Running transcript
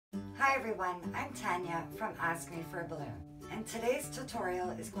Hi everyone, I'm Tanya from Ask Me for a Balloon, and today's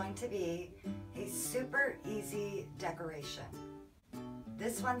tutorial is going to be a super easy decoration.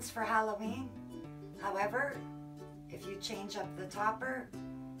 This one's for Halloween. However, if you change up the topper,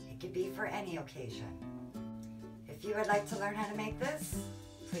 it could be for any occasion. If you would like to learn how to make this,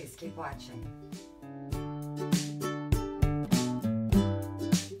 please keep watching.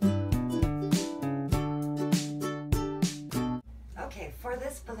 Okay, for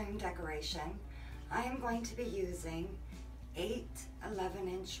this balloon decoration, I am going to be using 8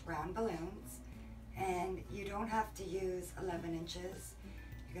 11-inch round balloons, and you don't have to use 11 inches.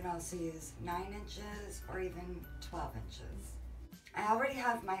 You can also use 9 inches or even 12 inches. I already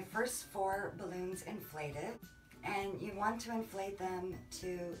have my first 4 balloons inflated, and you want to inflate them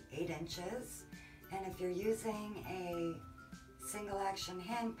to 8 inches. And if you're using a single action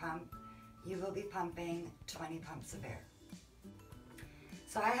hand pump, you will be pumping 20 pumps of air.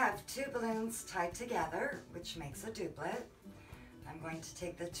 So I have 2 balloons tied together, which makes a duplet. I'm going to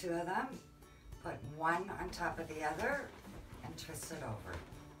take the 2 of them, put one on top of the other, and twist it over.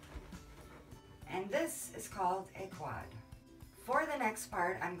 And this is called a quad. For the next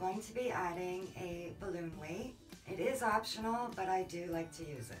part, I'm going to be adding a balloon weight. It is optional, but I do like to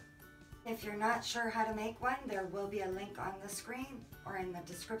use it. If you're not sure how to make one, there will be a link on the screen or in the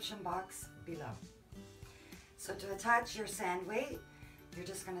description box below. So to attach your sand weight, you're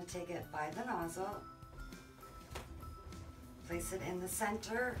just going to take it by the nozzle, place it in the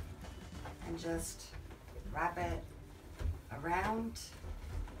center, and just wrap it around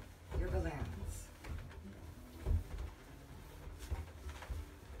your balloons.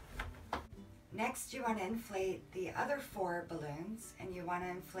 Next, you want to inflate the other 4 balloons, and you want to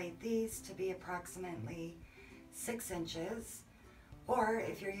inflate these to be approximately 6 inches, or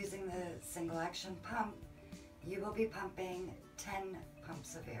if you're using the single action pump, you will be pumping 10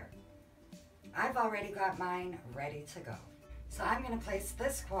 pumps of air. I've already got mine ready to go. So I'm going to place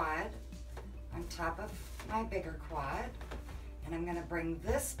this quad on top of my bigger quad, and I'm going to bring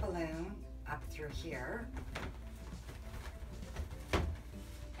this balloon up through here,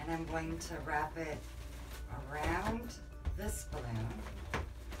 and I'm going to wrap it around this balloon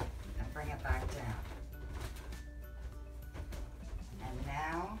and bring it back down. And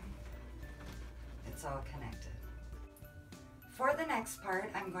now it's all connected. For the next part,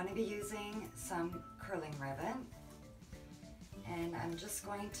 I'm going to be using some curling ribbon, and I'm just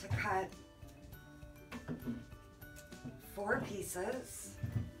going to cut 4 pieces,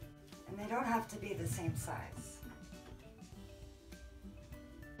 and they don't have to be the same size.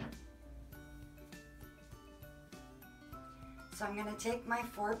 So I'm going to take my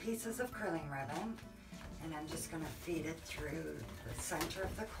 4 pieces of curling ribbon, and I'm just going to feed it through the center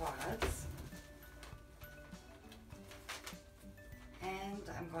of the quads. And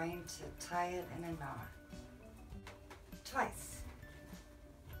I'm going to tie it in a knot twice.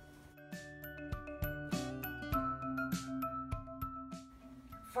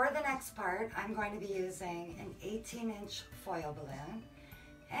 For the next part, I'm going to be using an 18-inch foil balloon,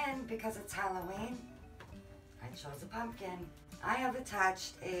 and because it's Halloween, I chose a pumpkin. I have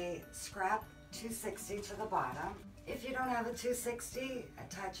attached a scrap 260 to the bottom. If you don't have a 260,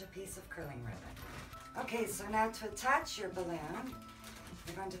 attach a piece of curling ribbon. Okay, so now to attach your balloon,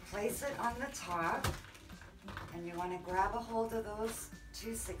 you're going to place it on the top, and you want to grab a hold of those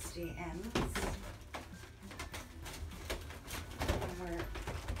 260 ends. And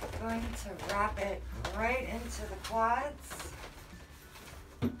we're going to wrap it right into the quads.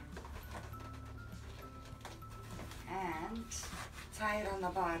 And tie it on the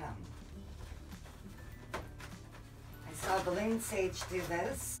bottom. I saw Balloon Sage do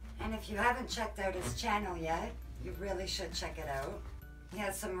this, and if you haven't checked out his channel yet, you really should check it out. He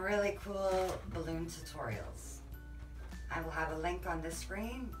has some really cool balloon tutorials. I will have a link on the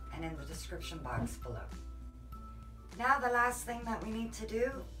screen and in the description box below. Now the last thing that we need to do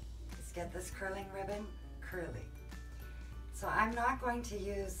is get this curling ribbon curly. So I'm not going to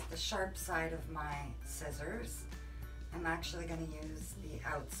use the sharp side of my scissors. I'm actually going to use the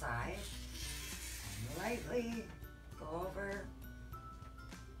outside and lightly go over,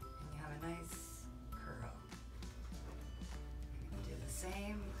 and you have a nice curl. Do the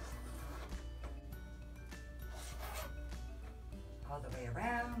same all the way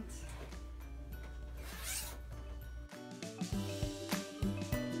around.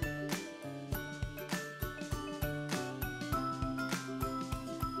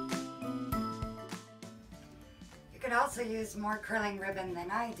 You could also use more curling ribbon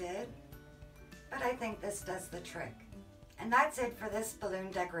than I did, but I think this does the trick. And that's it for this balloon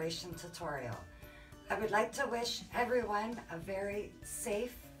decoration tutorial. I would like to wish everyone a very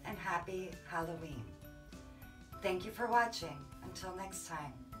safe and happy Halloween. Thank you for watching. Until next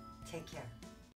time, take care.